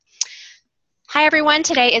Hi everyone,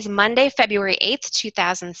 today is Monday, February 8th,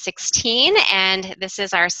 2016, and this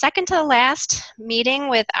is our second to the last meeting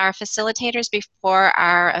with our facilitators before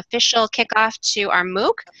our official kickoff to our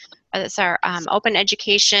MOOC. It's our open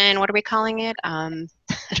education, what are we calling it? I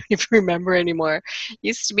don't even remember anymore.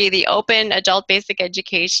 Used to be the Open Adult Basic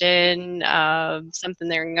Education, something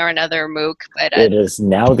there or another MOOC. But It is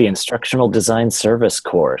now the Instructional Design Service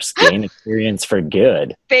course, Gain Experience for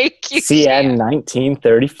Good. Thank you, CN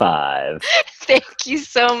 1935. Thank you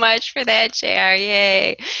so much for that, JR.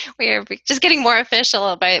 Yay. We are just getting more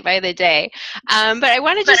official by the day. But I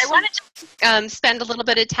want to just spend a little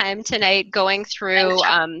bit of time tonight going through,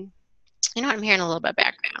 you know, I'm hearing a little bit of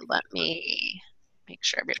background. Let me make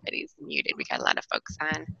sure everybody's muted. We got a lot of folks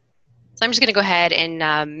on. So I'm just going to go ahead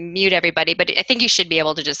and mute everybody, but I think you should be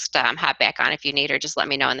able to just hop back on if you need, or just let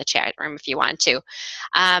me know in the chat room if you want to.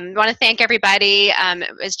 I want to thank everybody.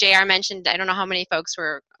 As JR mentioned, I don't know how many folks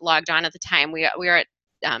were logged on at the time. We are at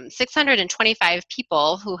 625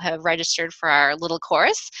 people who have registered for our little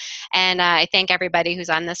course, and I thank everybody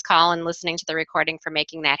who's on this call and listening to the recording for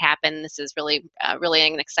making that happen. This is really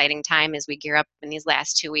an exciting time as we gear up in these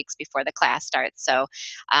last 2 weeks before the class starts. So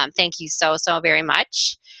thank you so very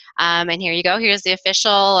much. And here you go. Here's the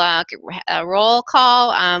official roll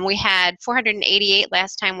call. We had 488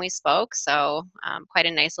 last time we spoke, so quite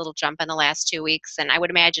a nice little jump in the last 2 weeks. And I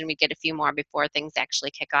would imagine we'd get a few more before things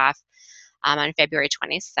actually kick off on February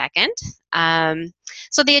 22nd.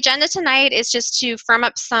 So the agenda tonight is just to firm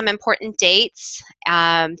up some important dates,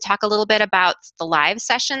 talk a little bit about the live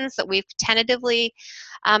sessions that we've tentatively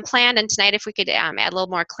planned, and tonight if we could add a little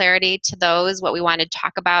more clarity to those, what we want to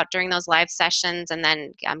talk about during those live sessions, and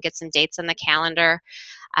then get some dates on the calendar.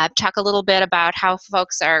 Talk a little bit about how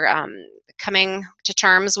folks are coming to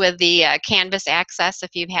terms with the Canvas access, if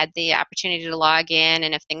you've had the opportunity to log in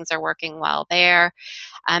and if things are working well there.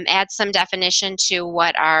 Add some definition to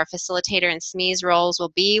what our facilitator and SMEs roles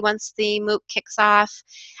will be once the MOOC kicks off.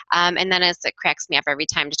 And then, as it cracks me up every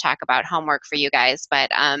time to talk about homework for you guys, but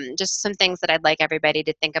just some things that I'd like everybody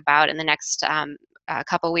to think about in the next a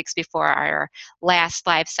couple weeks before our last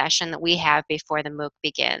live session that we have before the MOOC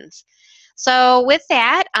begins. So with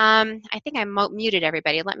that, I think I muted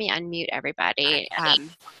everybody. Let me unmute everybody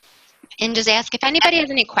and just ask if anybody has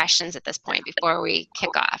any questions at this point before we kick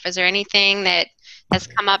off. Is there anything that has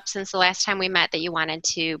come up since the last time we met that you wanted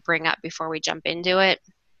to bring up before we jump into it?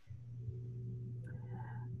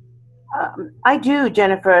 I do,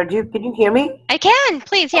 Jennifer. Can you hear me? I can.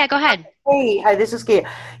 Please, yeah, go ahead. Hey, hi, this is Kay.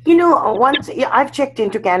 You know, once I've checked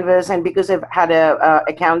into Canvas, and because I've had a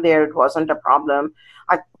account there, it wasn't a problem.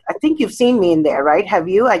 I think you've seen me in there, right? Have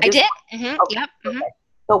you? I did. Mm-hmm. Okay. Yep. Mm-hmm.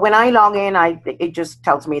 So when I log in, it just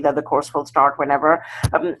tells me that the course will start whenever.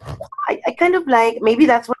 I kind of like, maybe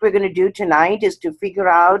that's what we're going to do tonight, is to figure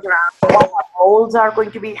out what our roles are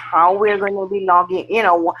going to be, how we're going to be logging, you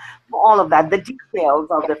know, all of that, the details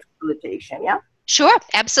of the facilitation. Yeah. Sure,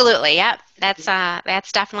 absolutely. Yeah, that's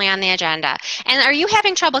definitely on the agenda. And are you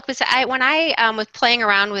having trouble? Because when I was playing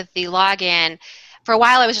around with the login, for a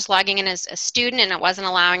while I was just logging in as a student, and it wasn't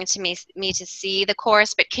allowing me to see the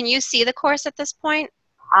course. But can you see the course at this point?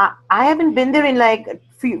 I haven't been there in like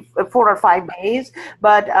 4 or 5 days,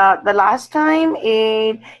 but the last time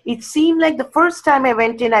it seemed like the first time I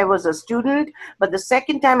went in, I was a student, but the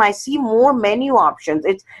second time I see more menu options.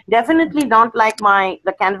 It's definitely not like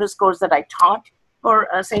the Canvas course that I taught for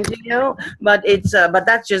St. Leo, but but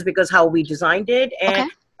that's just because how we designed it. And okay.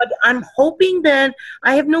 But I'm hoping that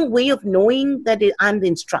I have no way of knowing that I'm the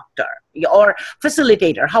instructor or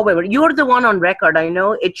facilitator. However, you're the one on record. I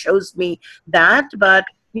know it shows me that, but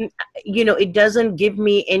you know, it doesn't give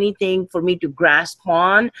me anything for me to grasp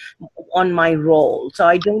on my role. So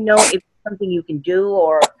I don't know if it's something you can do,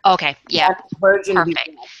 or okay, yeah, version. Perfect.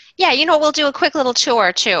 Yeah, you know, we'll do a quick little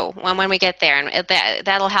tour too when we get there, and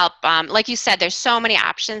that'll help. Like you said, there's so many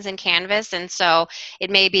options in Canvas, and so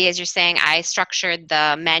it may be, as you're saying, I structured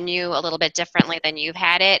the menu a little bit differently than you've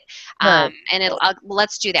had it, Right. and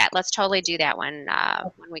let's do that. Let's totally do that when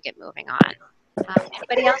we get moving on.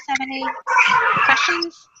 Anybody else have any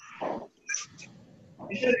questions?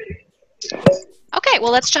 Okay,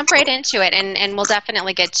 well, let's jump right into it, and we'll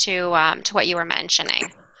definitely get to what you were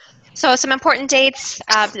mentioning. So some important dates.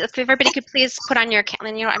 If everybody could please put on your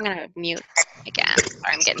calendar. You know, I'm going to mute again.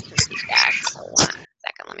 Sorry, I'm getting some feedback. So 1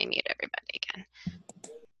 second. Let me mute everybody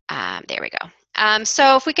again. There we go.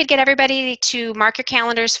 So if we could get everybody to mark your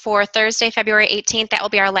calendars for Thursday, February 18th, that will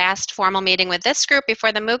be our last formal meeting with this group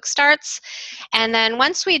before the MOOC starts. And then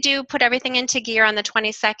once we do put everything into gear on the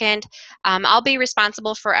 22nd, I'll be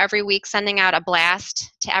responsible for every week sending out a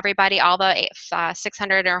blast to everybody, all the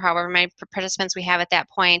 600 or however many participants we have at that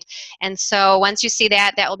point. And so once you see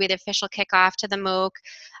that, that will be the official kickoff to the MOOC.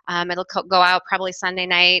 It'll go out probably Sunday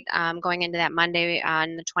night, going into that Monday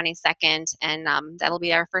on the 22nd, and that'll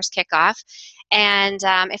be our first kickoff. And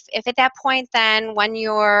if at that point then, when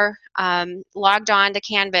you're logged on to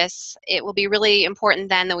Canvas, it will be really important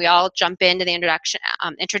then that we all jump into the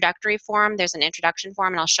introductory form. There's an introduction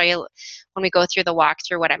form, and I'll show you when we go through the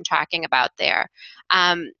walkthrough what I'm talking about there.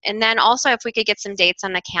 And then also if we could get some dates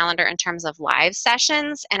on the calendar in terms of live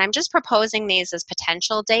sessions, and I'm just proposing these as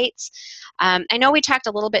potential dates. I know we talked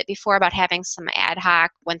a little bit before about having some ad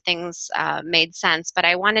hoc when things made sense, but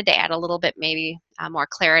I wanted to add a little bit maybe more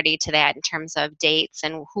clarity to that in terms of dates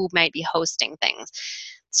and who might be hosting things.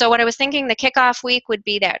 So what I was thinking, the kickoff week would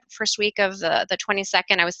be that first week of the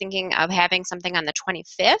 22nd. I was thinking of having something on the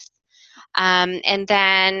 25th. And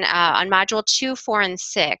then on Module 2, 4, and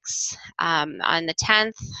 6, on the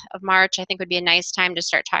 10th of March, I think would be a nice time to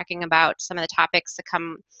start talking about some of the topics that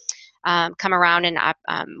come around in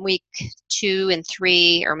week 2 and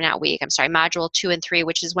 3, or not week, I'm sorry, Module 2 and 3,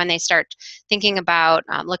 which is when they start thinking about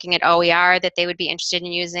looking at OER that they would be interested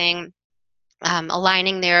in using,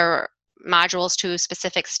 aligning their modules to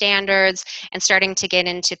specific standards, and starting to get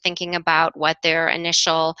into thinking about what their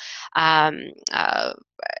initial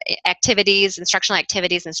activities, instructional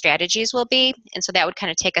activities and strategies will be. And so that would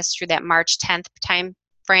kind of take us through that March 10th time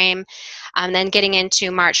frame. Then getting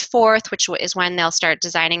into March 4th, which is when they'll start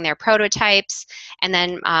designing their prototypes. And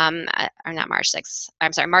then, or not March 6th,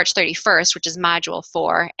 I'm sorry, March 31st, which is Module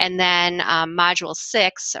 4. And then Module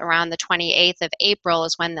 6, around the 28th of April,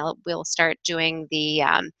 is when we'll start doing the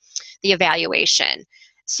evaluation.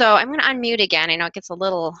 So I'm going to unmute again. I know it gets a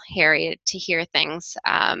little hairy to hear things,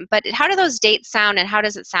 but how do those dates sound, and how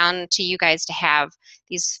does it sound to you guys to have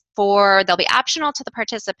these 4? They'll be optional to the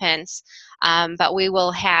participants, but we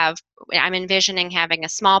will have, I'm envisioning having a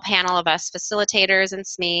small panel of us facilitators and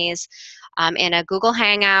SMEs in a Google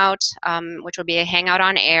Hangout, which will be a Hangout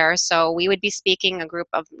on air. So we would be speaking a group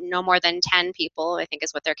of no more than 10 people, I think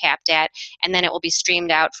is what they're capped at, and then it will be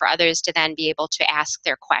streamed out for others to then be able to ask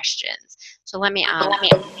their questions. So let me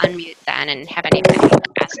unmute then and have anybody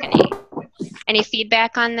ask any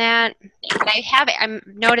feedback on that. But I'm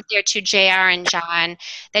noted there to JR and John.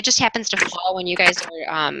 That just happens to fall when you guys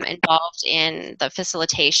are involved in the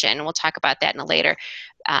facilitation. We'll talk about that in a later,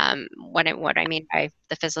 what I mean by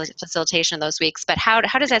the facilitation of those weeks. But how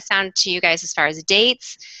does that sound to you guys as far as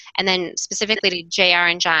dates? And then specifically to JR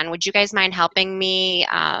and John, would you guys mind helping me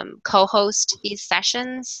co-host these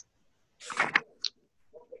sessions?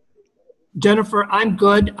 Jennifer, I'm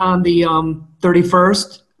good on the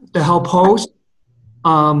 31st to help host.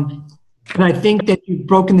 And I think that you've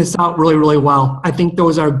broken this out really, really well. I think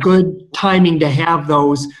those are good timing to have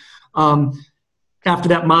those after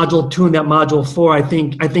that Module 2 and that Module 4. I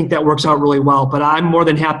think that works out really well. But I'm more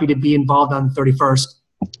than happy to be involved on the 31st.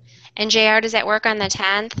 And JR, does that work on the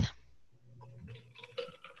 10th?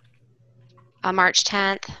 March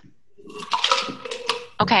 10th?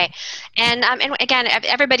 Okay, and again,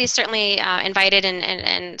 everybody's certainly invited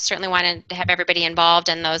and certainly wanted to have everybody involved,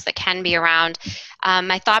 and those that can be around.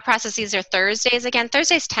 My thought processes are Thursdays. Again,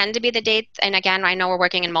 Thursdays tend to be the date, and again, I know we're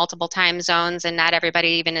working in multiple time zones, and not everybody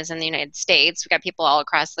even is in the United States. We've got people all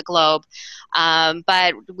across the globe,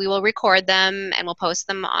 but we will record them and we'll post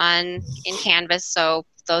them in Canvas, so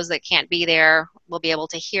those that can't be there will be able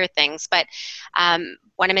to hear things. But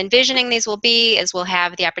what I'm envisioning these will be is we'll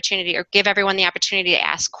have the opportunity, or give everyone the opportunity, to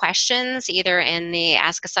ask questions either in the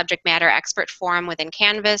Ask a Subject Matter Expert forum within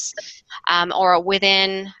Canvas, or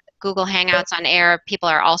within Google Hangouts on Air. People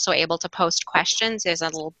are also able to post questions. There's a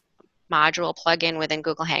little module plug-in within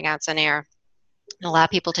Google Hangouts on Air, allow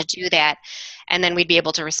people to do that, and then we'd be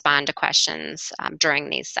able to respond to questions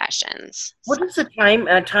during these sessions. What is the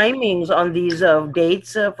timings on these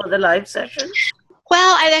dates for the live sessions?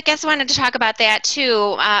 Well, I guess I wanted to talk about that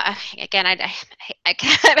too. Again, I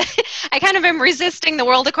kind of am resisting the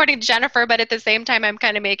world according to Jennifer, but at the same time, I'm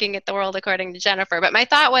kind of making it the world according to Jennifer. But my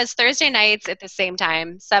thought was Thursday nights at the same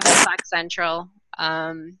time, 7 o'clock Central.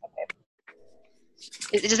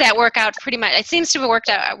 Does that work out pretty much? It seems to work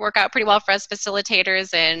out pretty well for us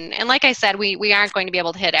facilitators, and like I said, we aren't going to be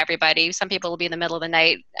able to hit everybody. Some people will be in the middle of the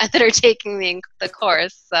night that are taking the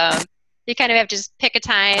course. You kind of have to just pick a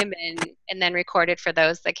time and then record it for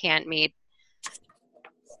those that can't meet.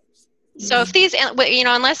 So if these,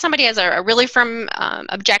 unless somebody has a really firm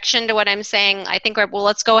objection to what I'm saying, I think, well,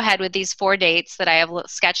 let's go ahead with these 4 dates that I have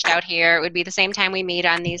sketched out here. It would be the same time we meet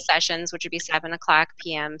on these sessions, which would be 7:00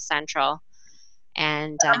 p.m. Central.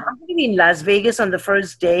 And I'm going to be in Las Vegas on the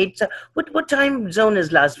first date. So what time zone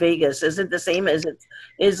is Las Vegas? Is it the same? Is it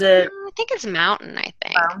I think it's Mountain, I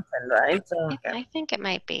think. Mountain, right? So, okay. I think it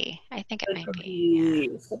might be. I think it It might could be.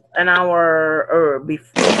 be an hour or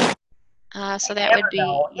before. So that would be,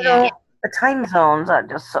 You know, the time zones are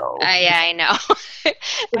just so. yeah, I know. If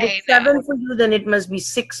it's 7 for you, then it must be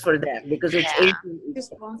 6 for them because it's 8.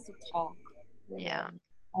 Just wants to talk. Yeah.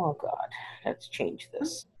 Oh God, let's change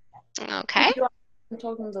this. Okay. I'm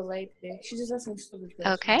talking the late day. She just asking stupid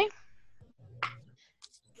questions. Okay.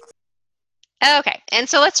 Okay, and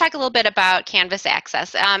so let's talk a little bit about Canvas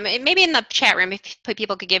access. Maybe in the chat room, if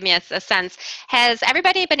people could give me a sense, has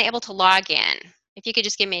everybody been able to log in? If you could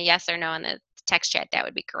just give me a yes or no in the text chat, that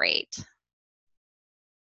would be great.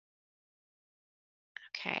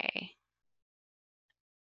 Okay.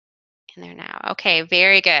 In there now. Okay,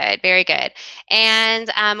 very good, very good.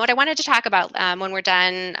 And what I wanted to talk about when we're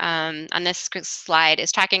done on this slide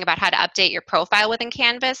is talking about how to update your profile within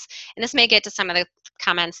Canvas. And this may get to some of the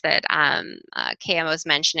comments that KM was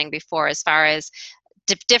mentioning before as far as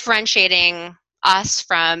differentiating us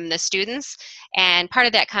from the students, and part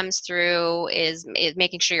of that comes through is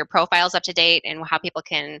making sure your profile is up to date and how people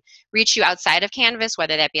can reach you outside of Canvas,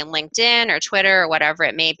 whether that be on LinkedIn or Twitter or whatever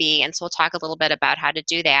it may be. And so we'll talk a little bit about how to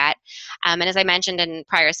do that. And as I mentioned in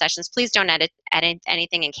prior sessions, please don't edit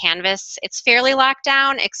anything in Canvas. It's fairly locked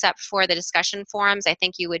down except for the discussion forums. I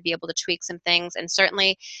think you would be able to tweak some things, and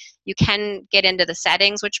certainly you can get into the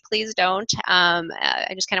settings, which please don't.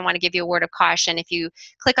 I just kind of want to give you a word of caution. If you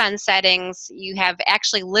click on settings, you have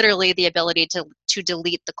actually literally the ability to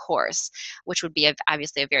delete the course, which would be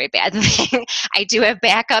obviously a very bad thing. I do have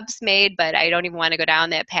backups made, but I don't even want to go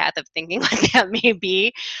down that path of thinking what that may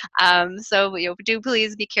be. So do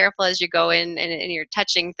please be careful as you go in and you're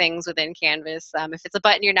touching things within Canvas. If it's a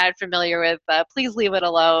button you're not familiar with, please leave it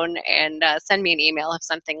alone and send me an email if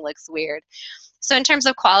something looks weird. So in terms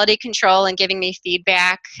of quality control and giving me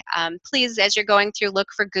feedback, please, as you're going through, look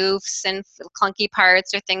for goofs and clunky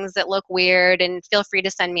parts or things that look weird, and feel free to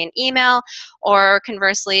send me an email. Or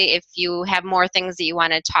conversely, if you have more things that you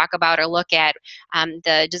want to talk about or look at,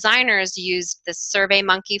 the designers used the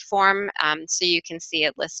SurveyMonkey form, so you can see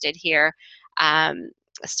it listed here.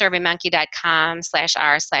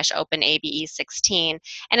 surveymonkey.com/r/openabe16,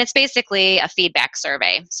 and it's basically a feedback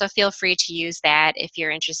survey, so feel free to use that if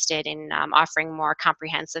you're interested in offering more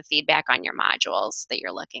comprehensive feedback on your modules that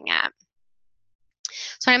you're looking at.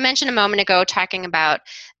 So I mentioned a moment ago talking about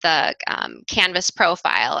the Canvas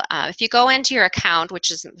profile. If you go into your account,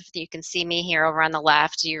 which is, you can see me here over on the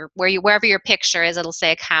left, wherever your picture is, it'll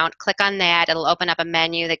say account. Click on that. It'll open up a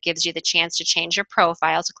menu that gives you the chance to change your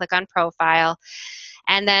profile. So click on profile.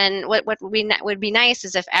 And then what would be nice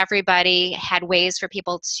is if everybody had ways for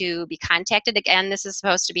people to be contacted. Again, this is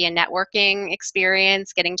supposed to be a networking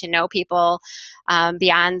experience, getting to know people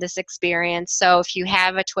beyond this experience. So if you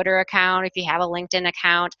have a Twitter account, if you have a LinkedIn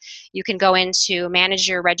account, you can go into manage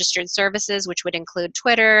your registered services, which would include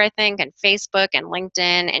Twitter, I think, and Facebook and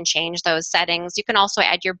LinkedIn, and change those settings. You can also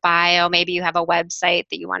add your bio. Maybe you have a website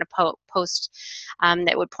that you want to post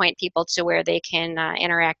that would point people to where they can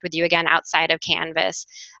interact with you, again, outside of Canvas.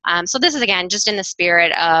 So this is, again, just in the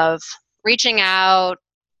spirit of reaching out,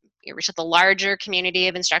 reach out the larger community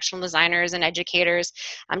of instructional designers and educators.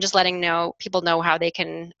 I'm just letting people know how they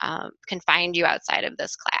can find you outside of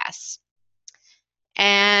this class.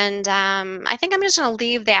 And I think I'm just going to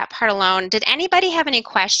leave that part alone. Did anybody have any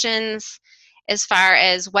questions as far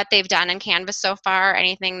as what they've done in Canvas so far?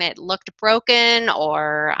 Anything that looked broken?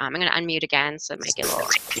 Or I'm going to unmute again, so it might get a little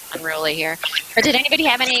unruly here. But did anybody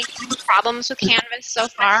have any problems with Canvas so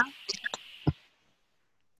far?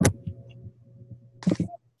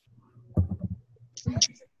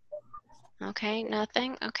 Okay,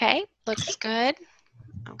 nothing. Okay, looks good.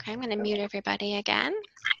 Okay, I'm going to mute everybody again.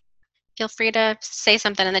 Feel free to say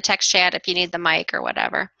something in the text chat if you need the mic or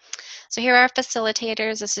whatever. So here are our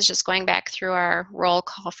facilitators. This is just going back through our roll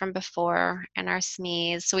call from before and our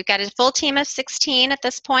SMEs. So we've got a full team of 16 at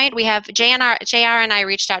this point. We have JR and I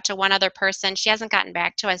reached out to one other person. She hasn't gotten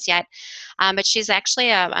back to us yet, but she's actually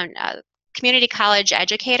a community college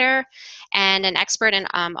educator and an expert in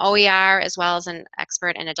OER, as well as an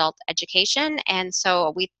expert in adult education. And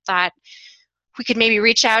so we thought we could maybe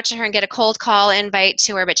reach out to her and get a cold call invite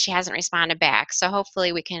to her, but she hasn't responded back. So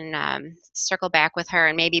hopefully we can circle back with her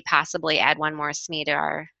and maybe possibly add one more SME to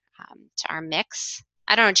our mix.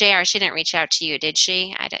 I don't know, JR, she didn't reach out to you, did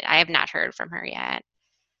she? I have not heard from her yet.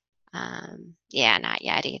 Yeah, not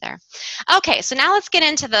yet either. Okay, so now let's get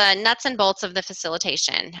into the nuts and bolts of the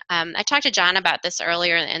facilitation. I talked to John about this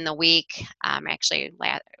earlier in the week, actually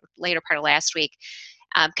later part of last week,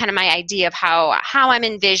 kind of my idea of how I'm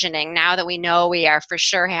envisioning now that we know we are for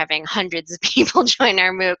sure having hundreds of people join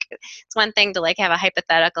our MOOC. It's one thing to like have a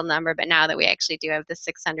hypothetical number, but now that we actually do have the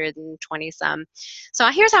 620 some. So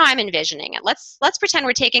here's how I'm envisioning it. Let's pretend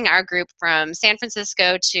we're taking our group from San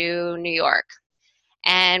Francisco to New York.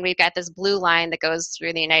 And we've got this blue line that goes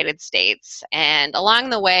through the United States. And along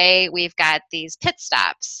the way, we've got these pit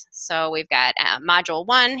stops. So we've got Module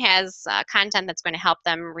 1 has content that's going to help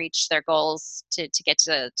them reach their goals to get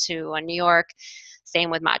to New York. Same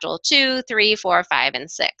with Module 2, 3, 4, 5, and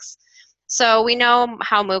 6. So we know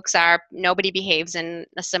how MOOCs are. Nobody behaves in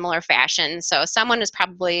a similar fashion. So someone is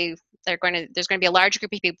probably, there's going to be a large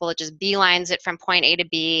group of people that just beelines it from point A to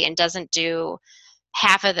B and doesn't do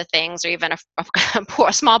half of the things or even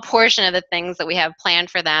a small portion of the things that we have planned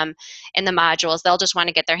for them in the modules. They'll just want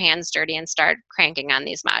to get their hands dirty and start cranking on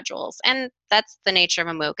these modules. And that's the nature of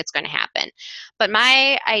a MOOC. It's going to happen. But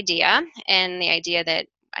my idea, and the idea that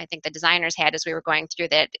I think the designers had as we were going through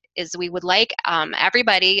that, is we would like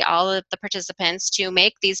everybody, all of the participants, to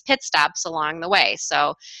make these pit stops along the way.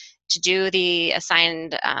 So to do the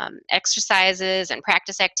assigned exercises and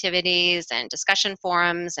practice activities and discussion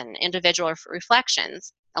forums and individual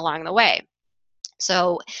reflections along the way.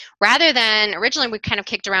 So rather than, originally we kind of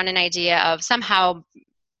kicked around an idea of somehow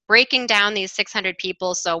breaking down these 600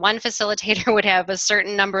 people, so one facilitator would have a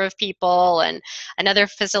certain number of people and another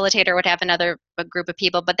facilitator would have a group of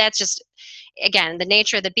people, but that's just, again, the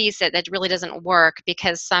nature of the beast, that really doesn't work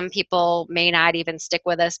because some people may not even stick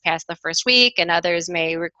with us past the first week and others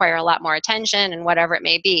may require a lot more attention and whatever it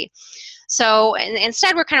may be. So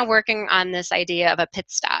instead we're kind of working on this idea of a pit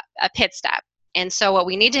stop. And so what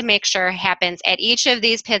we need to make sure happens at each of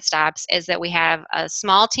these pit stops is that we have a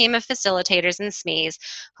small team of facilitators and SMEs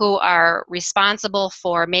who are responsible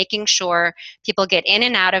for making sure people get in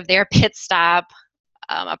and out of their pit stop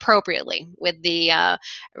appropriately with the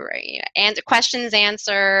questions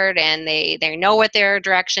answered, and they know what their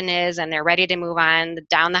direction is and they're ready to move on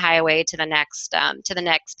down the highway to the next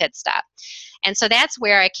pit stop. And so that's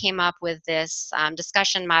where I came up with this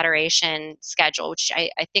discussion moderation schedule, which I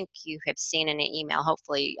think you have seen in an email.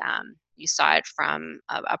 Hopefully you saw it from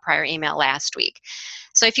a prior email last week.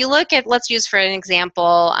 So if you look at, let's use for an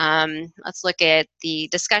example, let's look at the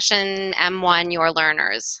discussion M1, your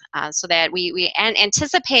learners, so that we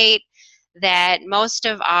anticipate that most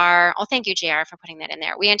of our, oh, thank you, JR, for putting that in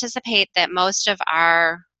there. We anticipate that most of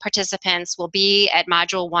our participants will be at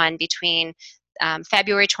Module 1 between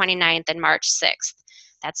February 29th and March 6th.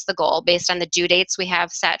 That's the goal based on the due dates we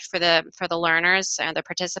have set for the learners and the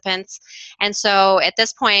participants. And so at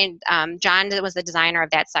this point, John was the designer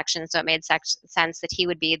of that section, so it made sense that he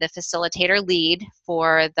would be the facilitator lead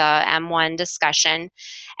for the M1 discussion.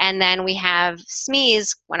 And then we have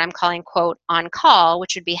SMEs, what I'm calling, quote, on call,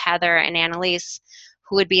 which would be Heather and Annalise,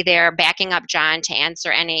 who would be there backing up John to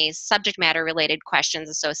answer any subject matter related questions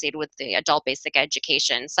associated with the adult basic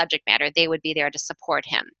education subject matter. They would be there to support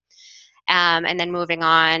him. And then moving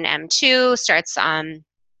on, M2 starts on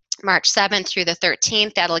March 7th through the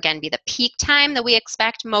 13th. That'll again be the peak time that we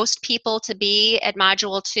expect most people to be at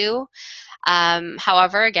Module 2.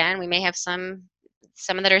 However, again, we may have some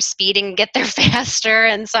that are speeding get there faster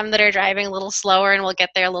and some that are driving a little slower and will get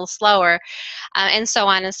there a little slower, and so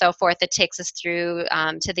on and so forth. It takes us through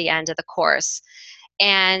to the end of the course.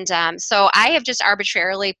 And so I have just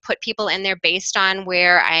arbitrarily put people in there based on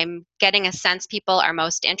where I'm getting a sense people are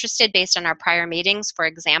most interested based on our prior meetings. For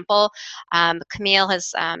example, Camille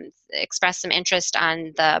has expressed some interest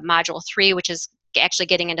on the Module 3, which is actually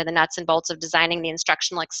getting into the nuts and bolts of designing the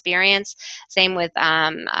instructional experience. Same with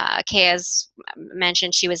Kaya's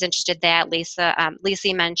mentioned she was interested in that.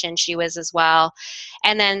 Lisa mentioned she was as well.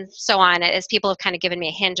 And then so on, as people have kind of given me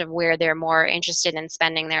a hint of where they're more interested in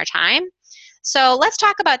spending their time. So let's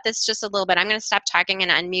talk about this just a little bit. I'm going to stop talking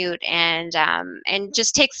and unmute and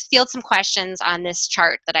just field some questions on this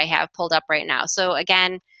chart that I have pulled up right now. So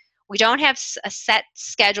again, we don't have a set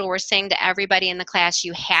schedule. We're saying to everybody in the class,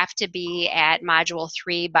 you have to be at Module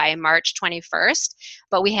 3 by March 21st,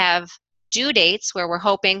 but we have due dates where we're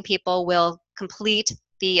hoping people will complete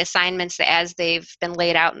the assignments as they've been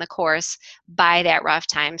laid out in the course by that rough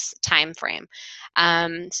time frame.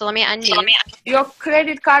 So let me unmute. Your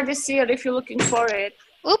credit card is here if you're looking for it.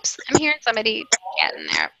 Oops, I'm hearing somebody getting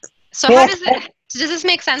there. So how does this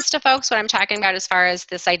make sense to folks, what I'm talking about as far as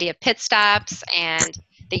this idea of pit stops and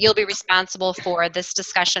that you'll be responsible for this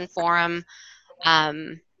discussion forum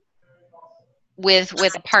with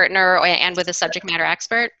a partner and with a subject matter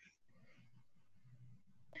expert?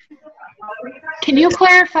 Can you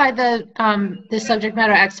clarify the subject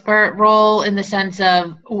matter expert role in the sense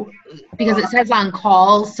of, because it says on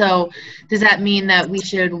call, so does that mean that we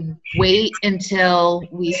should wait until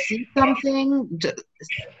we see something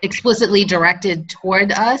explicitly directed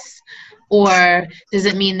toward us? Or does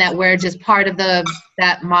it mean that we're just part of that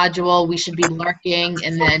module, we should be lurking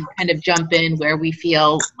and then kind of jump in where we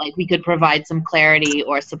feel like we could provide some clarity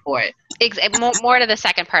or support? More to the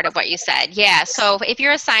second part of what you said. Yeah, so if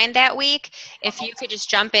you're assigned that week, if you could just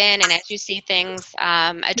jump in and as you see things,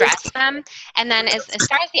 address them. And then as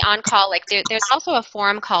far as the on-call, like there's also a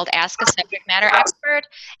forum called Ask a Subject Matter Expert.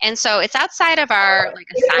 And so it's outside of our like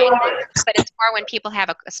assignment, but it's more when people have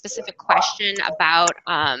a specific question about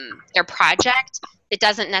their project that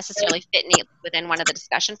doesn't necessarily fit neatly within one of the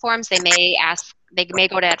discussion forums. They may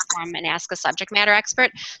go to that forum and ask a subject matter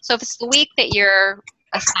expert. So if it's the week that you're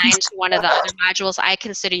assigned to one of the other modules, I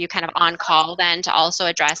consider you kind of on call then to also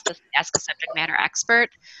address the Ask a Subject Matter Expert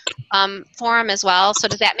forum as well. So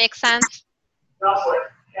does that make sense?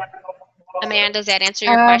 Amanda, does that answer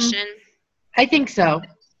your question? I think so.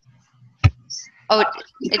 Oh,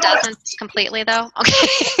 it doesn't completely though? Okay.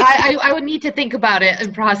 I would need to think about it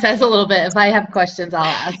and process a little bit. If I have questions, I'll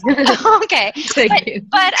ask. Okay. Thank you.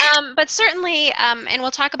 But certainly, and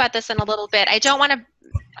we'll talk about this in a little bit, I don't want to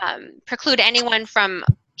preclude anyone from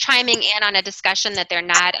chiming in on a discussion that they're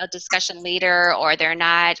not a discussion leader or they're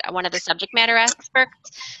not one of the subject matter experts.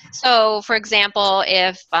 So, for example,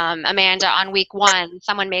 if Amanda, on week 1,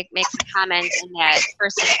 someone makes a comment in that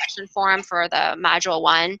first discussion forum for the module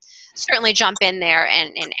 1, certainly jump in there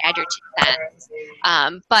and add your 2 cents.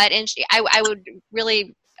 But I would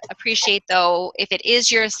really appreciate, though, if it is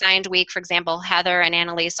your assigned week, for example, Heather and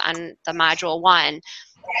Annalise on the module 1,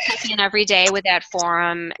 check in every day with that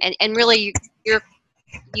forum, and really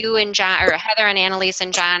you and John, or Heather and Annalise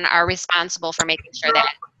and John, are responsible for making sure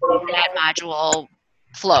that that module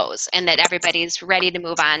flows and that everybody's ready to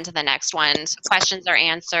move on to the next one. So questions are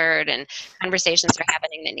answered and conversations are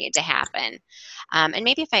happening that need to happen. And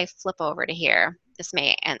maybe if I flip over to here, this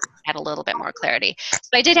may add a little bit more clarity. So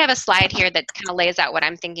I did have a slide here that kind of lays out what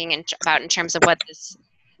I'm thinking about in terms of what this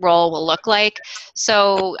role will look like.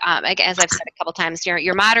 So as I've said a couple times,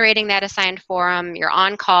 you're moderating that assigned forum, you're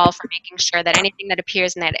on call for making sure that anything that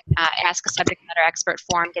appears in that Ask a Subject Matter Expert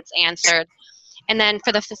forum gets answered. And then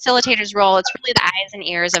for the facilitator's role, it's really the eyes and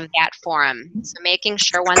ears of that forum. So making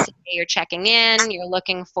sure once a day you're checking in, you're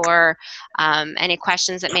looking for any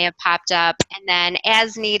questions that may have popped up. And then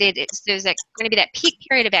as needed, there's going to be that peak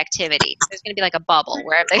period of activity. There's going to be like a bubble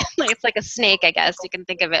where it's like a snake, I guess. You can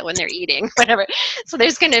think of it when they're eating, whatever. So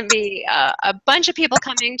there's going to be a bunch of people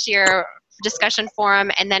coming to your discussion forum,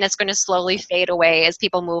 and then it's going to slowly fade away as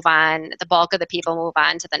people move on. The bulk of the people move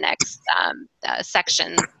on to the next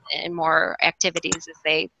section and more activities as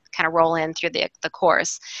they kind of roll in through the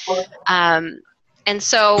course. And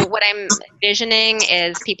so what I'm envisioning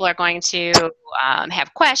is people are going to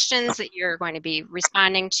have questions that you're going to be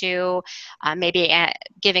responding to, maybe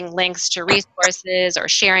giving links to resources or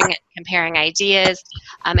sharing, comparing ideas.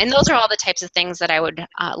 And those are all the types of things that I would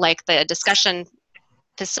like the discussion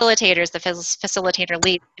facilitators, the facilitator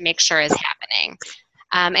lead, to make sure is happening.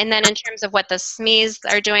 And then in terms of what the SMEs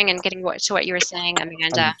are doing and getting to what you were saying,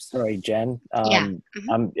 Amanda. I'm sorry, Jen. Yeah.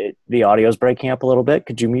 The audio's breaking up a little bit.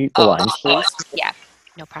 Could you mute the lines, please? Yeah,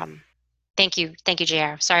 no problem. Thank you,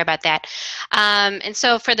 JR. Sorry about that. And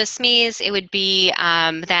so for the SMEs, it would be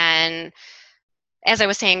then, as I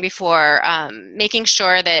was saying before, making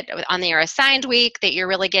sure that on your assigned week that you're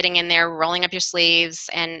really getting in there, rolling up your sleeves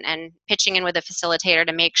and pitching in with a facilitator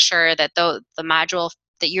to make sure that the module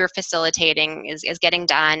that you're facilitating is getting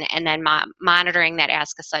done, and then monitoring that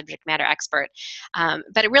Ask a Subject Matter Expert.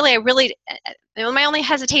 But my only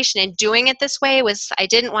hesitation in doing it this way was I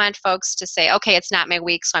didn't want folks to say, okay, it's not my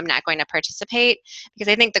week, so I'm not going to participate,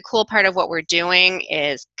 because I think the cool part of what we're doing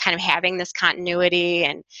is kind of having this continuity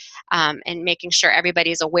and making sure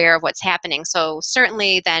everybody's aware of what's happening. So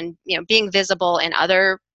certainly then, being visible in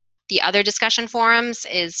the other discussion forums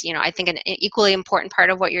is, I think an equally important part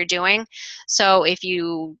of what you're doing. So if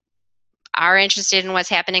you are interested in what's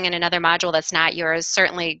happening in another module that's not yours,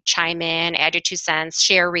 certainly chime in, add your 2 cents,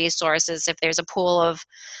 share resources. If there's a pool of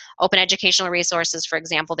open educational resources, for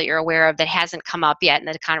example, that you're aware of that hasn't come up yet in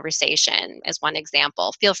the conversation, as one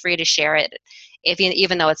example, feel free to share it,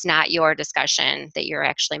 even though it's not your discussion that you're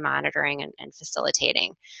actually monitoring and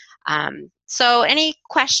facilitating. So any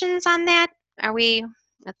questions on that?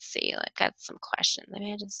 Let's see, I've got some questions.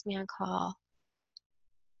 Maybe I just me on call.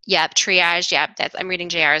 Yep, triage. Yep, I'm reading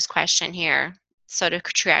JR's question here. So to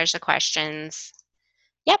triage the questions.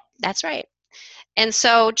 Yep, that's right. And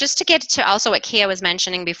so just to get to also what Kia was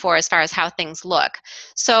mentioning before as far as how things look.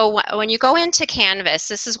 So when you go into Canvas,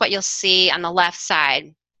 this is what you'll see on the left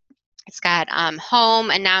side. It's got home,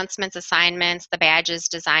 announcements, assignments, the badges,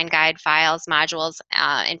 design guide, files, modules,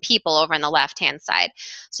 and people over on the left-hand side.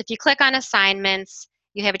 So if you click on assignments,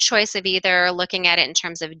 you have a choice of either looking at it in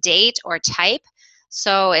terms of date or type.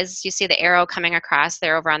 So as you see the arrow coming across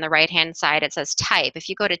there over on the right-hand side, it says type. If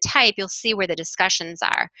you go to type, you'll see where the discussions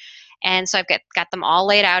are. And so I've got them all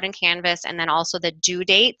laid out in Canvas, and then also the due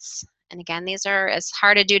dates. And again, these are as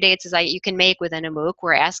hard a due dates as you can make within a MOOC.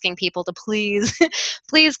 We're asking people to please,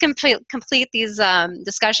 please complete these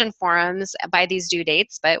discussion forums by these due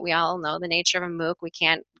dates, but we all know the nature of a MOOC. We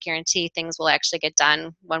can't guarantee things will actually get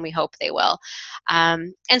done when we hope they will.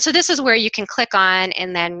 And so this is where you can click on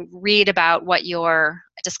and then read about what your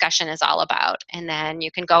discussion is all about. And then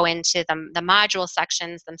you can go into the module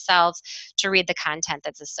sections themselves to read the content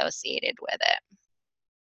that's associated with it.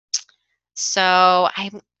 So I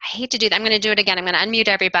hate to do that. I'm going to do it again. I'm going to unmute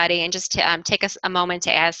everybody and just take us a moment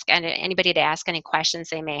to ask anybody to ask any questions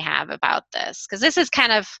they may have about this, because this is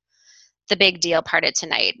kind of the big deal part of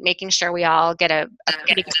tonight, making sure we all get a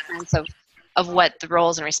pretty good sense of what the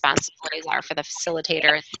roles and responsibilities are for the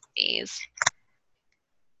facilitator and these.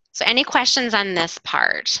 So any questions on this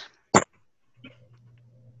part?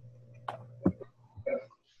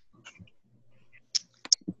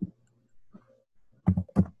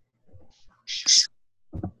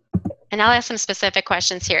 And I'll ask some specific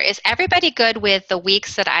questions here. Is everybody good with the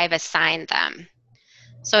weeks that I've assigned them?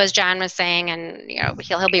 So as John was saying, and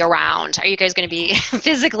he'll be around. Are you guys going to be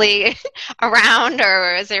physically around,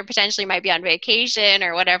 or is there potentially might be on vacation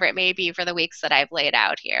or whatever it may be for the weeks that I've laid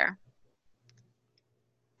out here?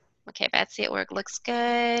 Okay, Betsy at work looks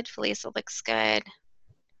good. Felisa looks good.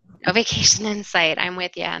 No vacation in sight. I'm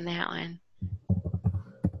with you on that one.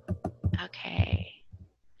 Okay.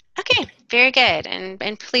 Okay, very good.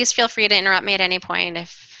 And please feel free to interrupt me at any point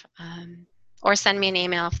if, or send me an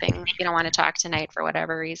email if you don't want to talk tonight for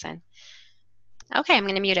whatever reason. Okay, I'm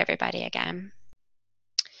going to mute everybody again.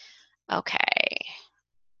 Okay.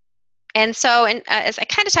 And so, as I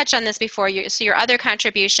kind of touched on this before, so your other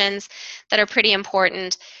contributions that are pretty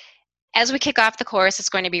important. As we kick off the course, it's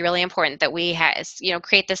going to be really important that we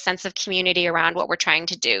create this sense of community around what we're trying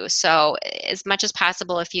to do. So as much as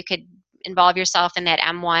possible, if you could involve yourself in that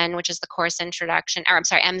M1, which is the course introduction, or I'm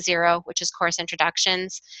sorry, M0, which is course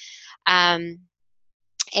introductions. I'm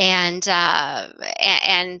trying to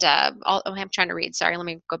read, sorry, let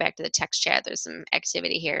me go back to the text chat. There's some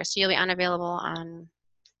activity here. So you'll be unavailable on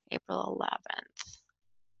April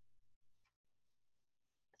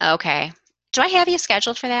 11th. Okay. Do I have you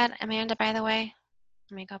scheduled for that, Amanda, by the way?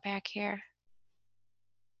 Let me go back here.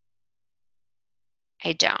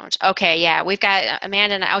 I don't. Okay, yeah, we've got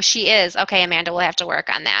Amanda. Oh, she is. Okay, Amanda, we'll have to work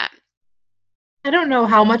on that. I don't know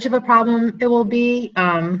how much of a problem it will be,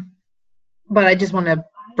 but I just want to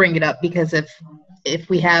bring it up because if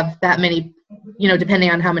we have that many, depending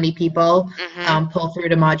on how many people pull through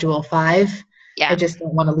to Module 5, I just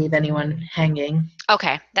don't want to leave anyone hanging.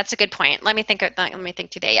 Okay, that's a good point. Let me think through that.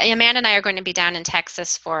 Amanda and I are going to be down in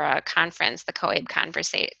Texas for a conference, the COABE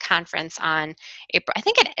conference on April. I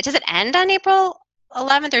think does it end on April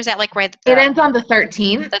 11th, or is that like right? It ends on the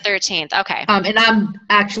 13th. The 13th. Okay. And I'm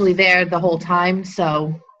actually there the whole time,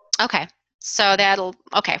 so. Okay, so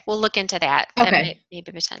we'll look into that. Okay. That may be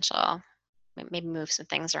potential. Maybe move some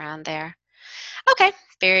things around there. Okay,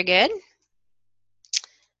 very good.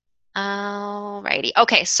 Alrighty.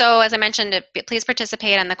 Okay, so as I mentioned, please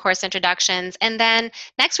participate on the course introductions, and then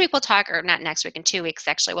next week we'll talk, or not next week, in 2 weeks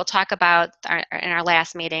actually, we'll talk about in our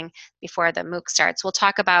last meeting before the MOOC starts, we'll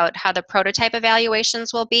talk about how the prototype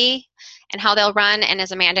evaluations will be and how they'll run. And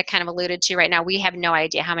as Amanda kind of alluded to, right now we have no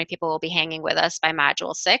idea how many people will be hanging with us by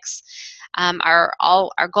Module 6. Our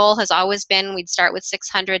goal has always been we'd start with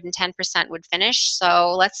 600 and 10% would finish.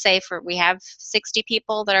 So let's say we have 60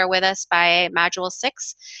 people that are with us by Module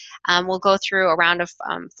 6. We'll go through a round of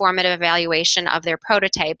formative evaluation of their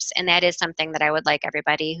prototypes, and that is something that I would like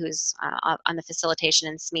everybody who's on the facilitation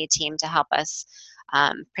and SME team to help us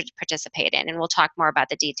participate in, and we'll talk more about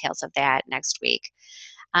the details of that next week.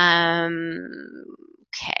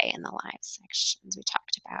 Okay, in the live sections we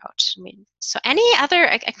talked about. So any other,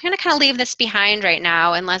 I'm going to kind of leave this behind right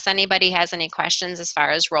now unless anybody has any questions as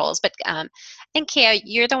far as roles, but I think, Kia,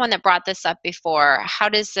 you're the one that brought this up before. How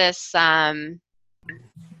does this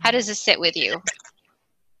sit with you?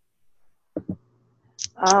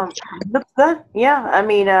 Um, Looks good. Yeah, I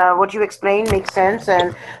mean, what you explained makes sense,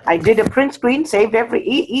 and I did a print screen, saved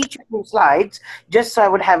each of the slides, just so I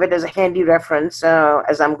would have it as a handy reference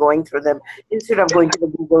as I'm going through them, instead of going to the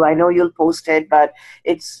Google. I know you'll post it, but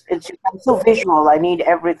it's I'm so visual. I need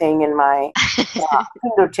everything in my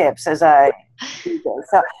fingertips as I do this.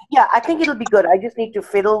 So yeah, I think it'll be good. I just need to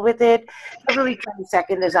fiddle with it. February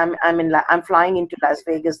 22nd is I'm flying into Las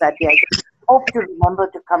Vegas that day. I just hope to remember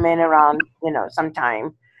to come in around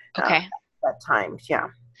sometime uh, Okay. that time. Yeah.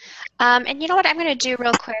 And you know what I'm going to do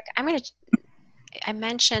real quick? I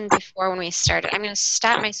mentioned before when we started, I'm going to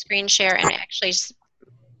stop my screen share and actually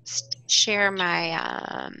share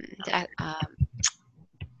my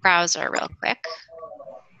browser real quick.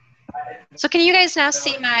 So can you guys now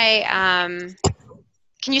see my,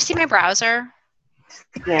 can you see my browser?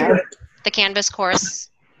 Yeah. The Canvas course?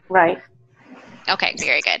 Right. Okay,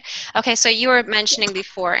 very good. Okay, so you were mentioning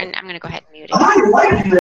before, and I'm going to go ahead and mute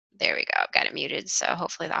it. There we go. I've got it muted, so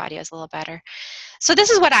hopefully the audio is a little better. So this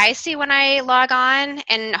is what I see when I log on,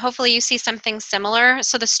 and hopefully you see something similar.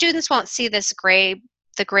 So the students won't see this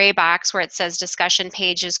the gray box where it says discussion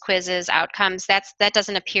pages, quizzes, outcomes. That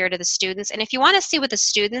doesn't appear to the students. And if you want to see what the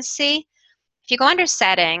students see, if you go under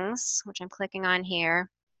settings, which I'm clicking on here,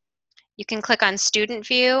 you can click on student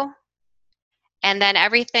view, and then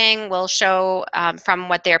everything will show from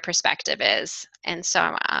what their perspective is. And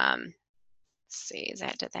so, let's see,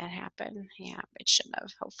 did that happen? Yeah, it should have,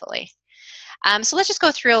 hopefully. So let's just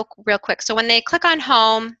go through real quick. So when they click on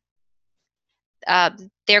home,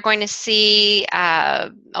 they're going to see a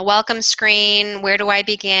welcome screen. Where do I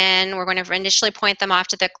begin? We're going to initially point them off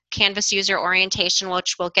to the Canvas user orientation,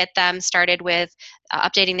 which will get them started with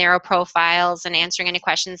updating their profiles and answering any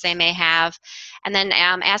questions they may have. And then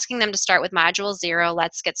asking them to start with Module 0,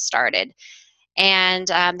 let's get started. And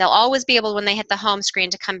they'll always be able, when they hit the home screen,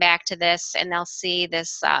 to come back to this, and they'll see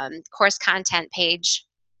this course content page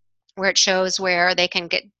where it shows where they can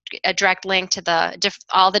get a direct link to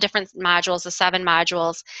all the different modules, the 7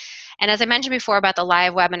 modules. And as I mentioned before about the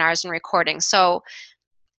live webinars and recordings, so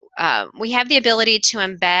we have the ability to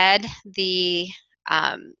embed the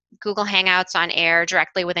Google Hangouts on air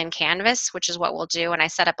directly within Canvas, which is what we'll do. And I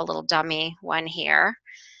set up a little dummy one here.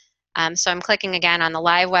 So I'm clicking again on the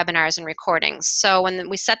live webinars and recordings. So when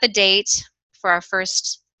we set the date for our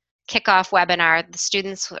first kickoff webinar, the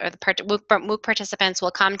students or the MOOC participants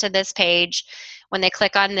will come to this page. When they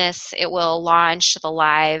click on this, it will launch the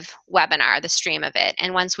live webinar, the stream of it.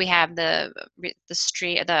 And once we have the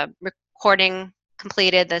recording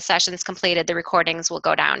completed, the sessions completed, the recordings will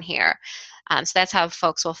go down here. So that's how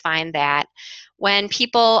folks will find that. When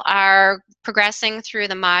people are progressing through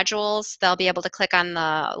the modules, they'll be able to click on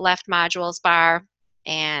the left modules bar,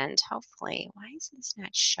 and hopefully, why is this not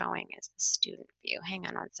showing as the student view? Hang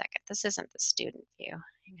on one second. This isn't the student view.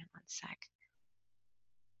 Hang on one sec.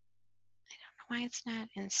 I don't know why it's not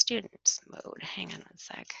in student mode. Hang on one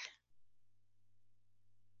sec.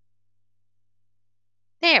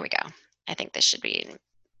 There we go. I think this should be,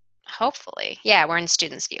 hopefully. Yeah, we're in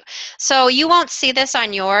students view. So you won't see this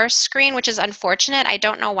on your screen, which is unfortunate. I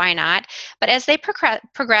don't know why not. But as they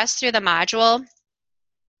progress through the modules,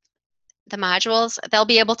 they'll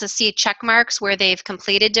be able to see check marks where they've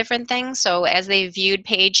completed different things. So as they've viewed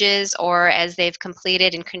pages or as they've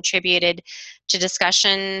completed and contributed to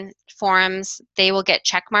discussion forums, they will get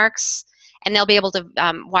check marks, and they'll be able to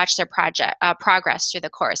watch their progress through the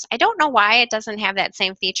course. I don't know why it doesn't have that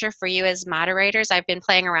same feature for you as moderators. I've been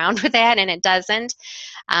playing around with that and it doesn't.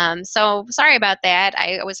 So sorry about that.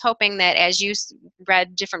 I was hoping that as you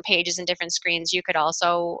read different pages and different screens, you could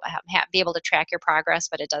also be able to track your progress,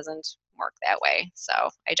 but it doesn't work that way. So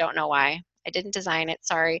I don't know why. I didn't design it,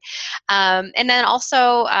 sorry. And then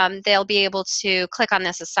also they'll be able to click on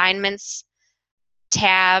this assignments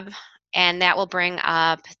tab, and that will bring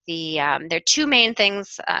up there are 2 main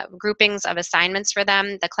things, groupings of assignments for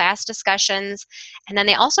them, the class discussions, and then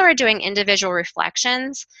they also are doing individual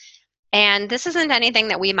reflections. And this isn't anything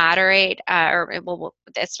that we moderate,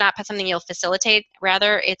 it's not something you'll facilitate.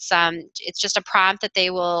 Rather, it's just a prompt that they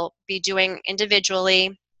will be doing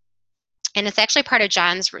individually. And it's actually part of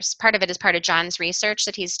it is part of John's research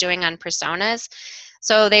that he's doing on personas.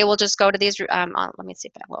 So they will just go to these, let me see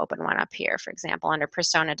if I will open one up here, for example, under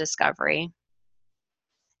persona discovery.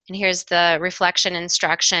 And here's the reflection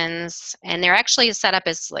instructions. And they're actually set up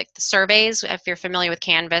as like the surveys. If you're familiar with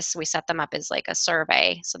Canvas, we set them up as like a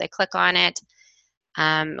survey. So they click on it.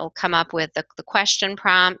 It'll come up with the question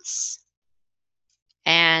prompts.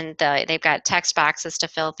 And they've got text boxes to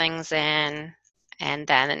fill things in. And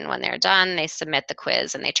then when they're done, they submit the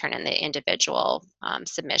quiz and they turn in the individual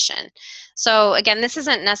submission. So again, this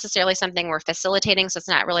isn't necessarily something we're facilitating, so it's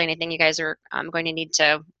not really anything you guys are going to need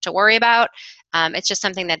to worry about. It's just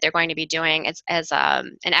something that they're going to be doing as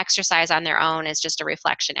an exercise on their own, as just a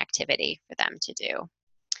reflection activity for them to do.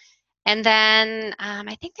 And then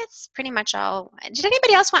I think that's pretty much all. Did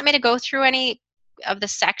anybody else want me to go through any of the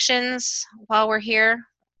sections while we're here?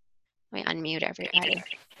 Let me unmute everybody.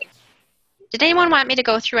 Did anyone want me to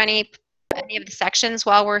go through any of the sections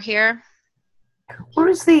while we're here? Where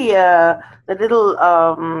is the little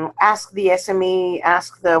ask the SME,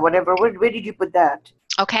 ask the whatever? Where did you put that?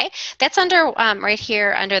 Okay, that's under right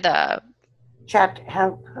here under the Chat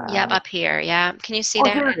help. Yep, up here. Yeah, can you see Oh,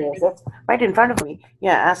 that? here it is. That's right in front of me.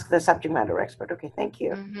 Yeah, ask the subject matter expert. Okay, thank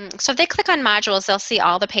you. So if they click on modules, they'll see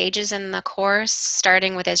all the pages in the course,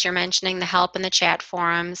 starting with, as you're mentioning, the help and the chat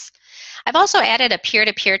forums. I've also added a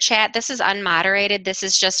peer-to-peer chat. This is unmoderated. This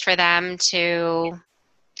is just for them to,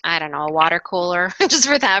 I don't know, a water cooler, just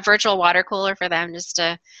for that virtual water cooler for them just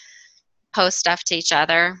to post stuff to each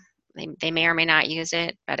other. They may or may not use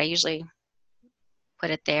it, but I usually put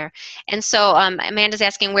it there. And so Amanda's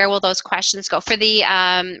asking, where will those questions go? For the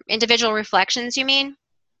individual reflections, you mean?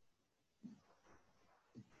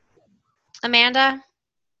 Amanda?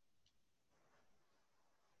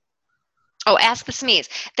 Oh, ask the SMEs.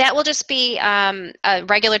 That will just be a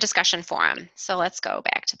regular discussion forum. So let's go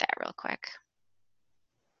back to that real quick.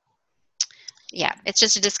 Yeah, it's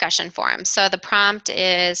just a discussion forum. So the prompt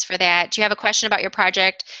is for that. Do you have a question about your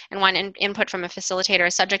project and want input from a facilitator,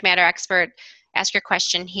 a subject matter expert? Ask your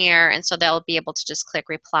question here. And so they'll be able to just click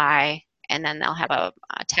reply, and then they'll have a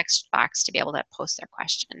text box to be able to post their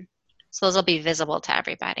question. So those will be visible to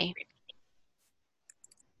everybody.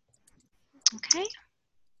 Okay.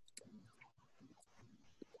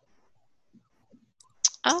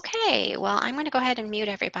 Okay, well, I'm going to go ahead and mute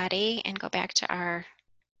everybody and go back to our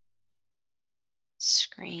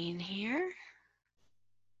screen here.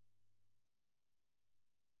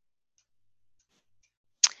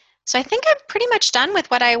 So I think I'm pretty much done with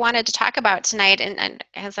what I wanted to talk about tonight. And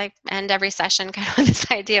as I end every session kind of with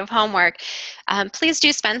this idea of homework, please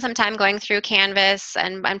do spend some time going through Canvas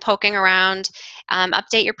and poking around.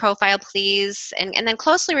 Update your profile, please, and then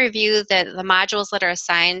closely review the modules that are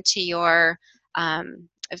assigned to your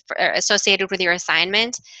associated with your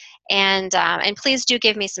assignment. And please do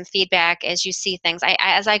give me some feedback as you see things.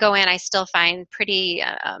 As I go in, I still find pretty,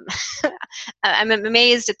 I'm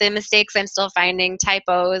amazed at the mistakes I'm still finding,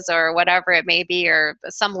 typos or whatever it may be, or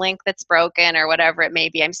some link that's broken or whatever it may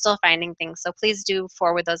be. I'm still finding things. So please do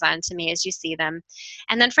forward those on to me as you see them.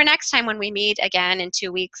 And then for next time when we meet again in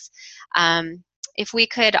 2 weeks, if we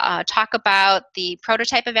could talk about the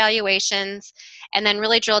prototype evaluations and then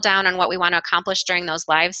really drill down on what we want to accomplish during those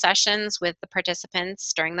live sessions with the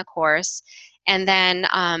participants during the course. And then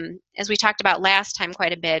as we talked about last time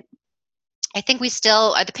quite a bit, I think we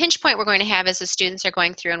still, the pinch point we're going to have as the students are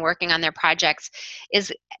going through and working on their projects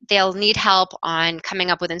is they'll need help on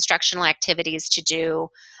coming up with instructional activities to do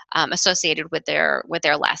associated with their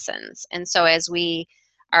lessons. And so as we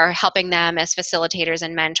are helping them as facilitators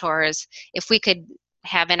and mentors, if we could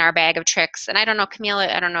have in our bag of tricks, and I don't know, Camille,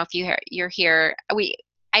 I don't know if you're here,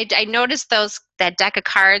 I noticed that deck of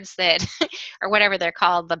cards that, or whatever they're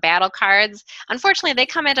called, the battle cards. Unfortunately, they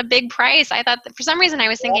come at a big price. I thought that for some reason I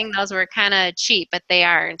was thinking those were kind of cheap, but they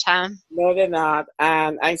aren't. No, they're not.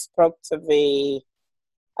 And I spoke to the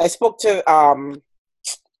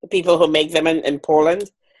people who make them in Poland,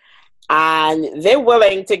 and they're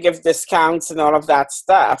willing to give discounts and all of that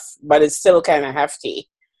stuff, but it's still kind of hefty.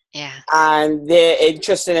 Yeah. And they're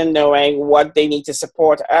interested in knowing what they need to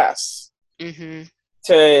support us. Mm-hmm.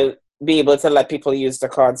 To be able to let people use the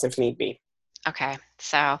cards if need be. Okay.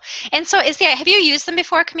 So have you used them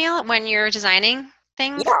before, Camille, when you're designing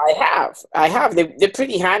things? Yeah, I have. They're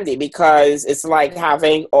pretty handy because it's like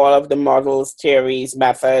having all of the models, theories,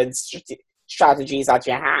 methods, strategies at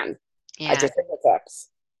your hand, at your fingertips.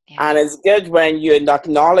 Yeah. And it's good when you're not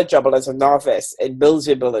knowledgeable as a novice. It builds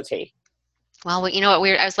your ability. Well, you know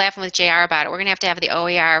what? I was laughing with JR about it. We're going to have the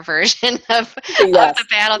OER version of the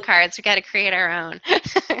battle cards. We got to create our own.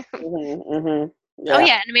 Yeah. Oh,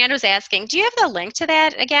 yeah. And Amanda was asking, do you have the link to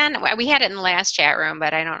that again? We had it in the last chat room,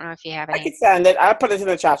 but I don't know if you have any. I can send it. I'll put it in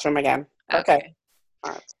the chat room again. Okay.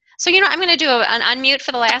 All right. So, I'm going to do an unmute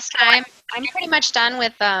for the last time. I'm pretty much done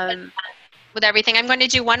with everything. I'm going to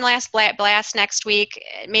do one last blast next week.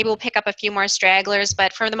 Maybe we'll pick up a few more stragglers,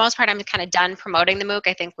 but for the most part, I'm kind of done promoting the MOOC.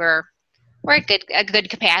 I think we're at a good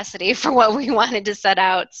capacity for what we wanted to set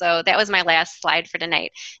out. So that was my last slide for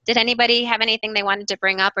tonight. Did anybody have anything they wanted to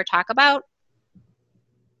bring up or talk about?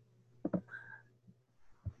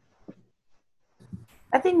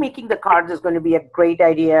 I think making the cards is going to be a great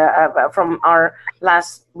idea. From our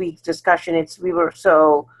last week's discussion, we were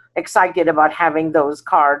so excited about having those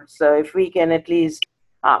cards. So if we can at least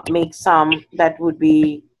make some that would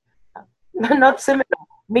be not similar.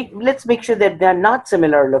 Let's make sure that they're not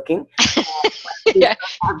similar looking. Yeah.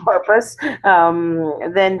 On purpose.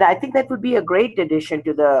 Then I think that would be a great addition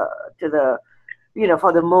to the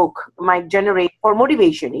for the MOOC. Might generate for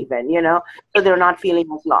motivation even, so they're not feeling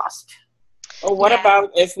as lost. Or what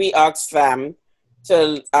about if we ask them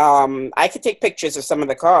to, I could take pictures of some of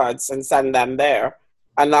the cards and send them there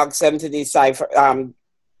and ask them to decipher,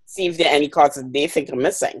 see if there are any cards that they think are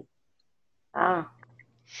missing.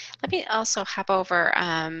 Let me also hop over.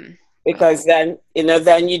 Because then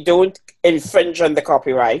you don't infringe on the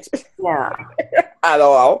copyright. Yeah. At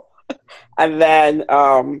all. And then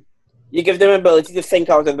you give them ability to think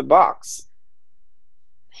out of the box.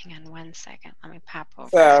 Hang on one second. Let me pop over.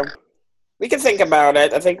 So we can think about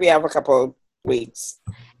it. I think we have a couple weeks.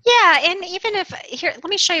 Yeah, and even if here, let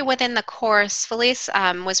me show you within the course. Felice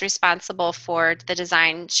was responsible for the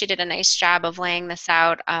design. She did a nice job of laying this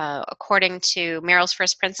out according to Merrill's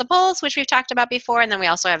First Principles, which we've talked about before, and then we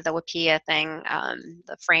also have the WIPIA thing,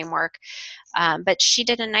 the framework. But she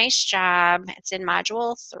did a nice job. It's in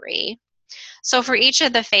Module 3. So for each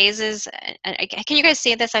of the phases, can you guys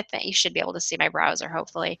see this? I think you should be able to see my browser,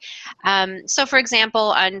 hopefully. So for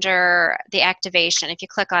example, under the activation, if you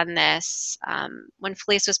click on this, when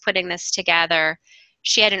Felice was putting this together,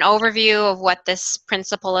 she had an overview of what this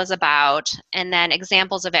principle is about, and then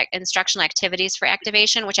examples of instructional activities for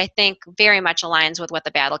activation, which I think very much aligns with what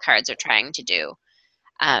the battle cards are trying to do.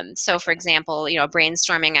 So for example, a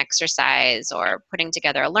brainstorming exercise or putting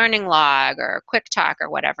together a learning log or quick talk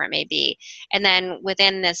or whatever it may be. And then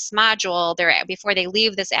within this module, before they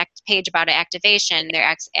leave this page about activation,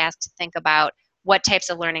 they're asked to think about what types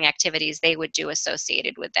of learning activities they would do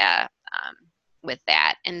associated with that.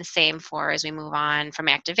 And the same for as we move on from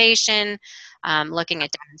activation, looking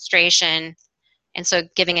at demonstration. And so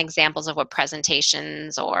giving examples of what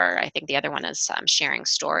presentations, or I think the other one is sharing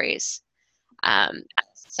stories.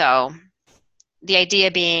 So the idea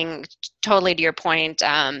being, totally to your point,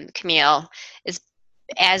 Camille, is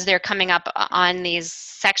as they're coming up on these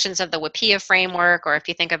sections of the WIPIA framework, or if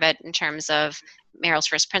you think of it in terms of Merrill's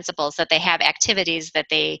First Principles, that they have activities that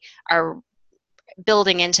they are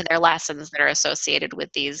building into their lessons that are associated with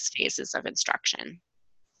these phases of instruction.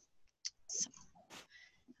 So,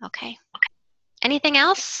 okay. Anything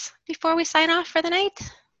else before we sign off for the night?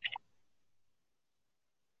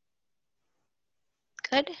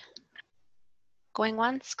 Good. Going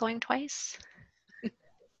once, going twice.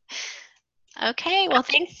 Okay, well,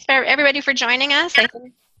 thanks for everybody for joining us.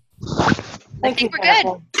 I think we're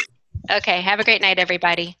good. Okay, have a great night,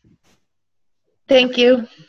 everybody. Thank you.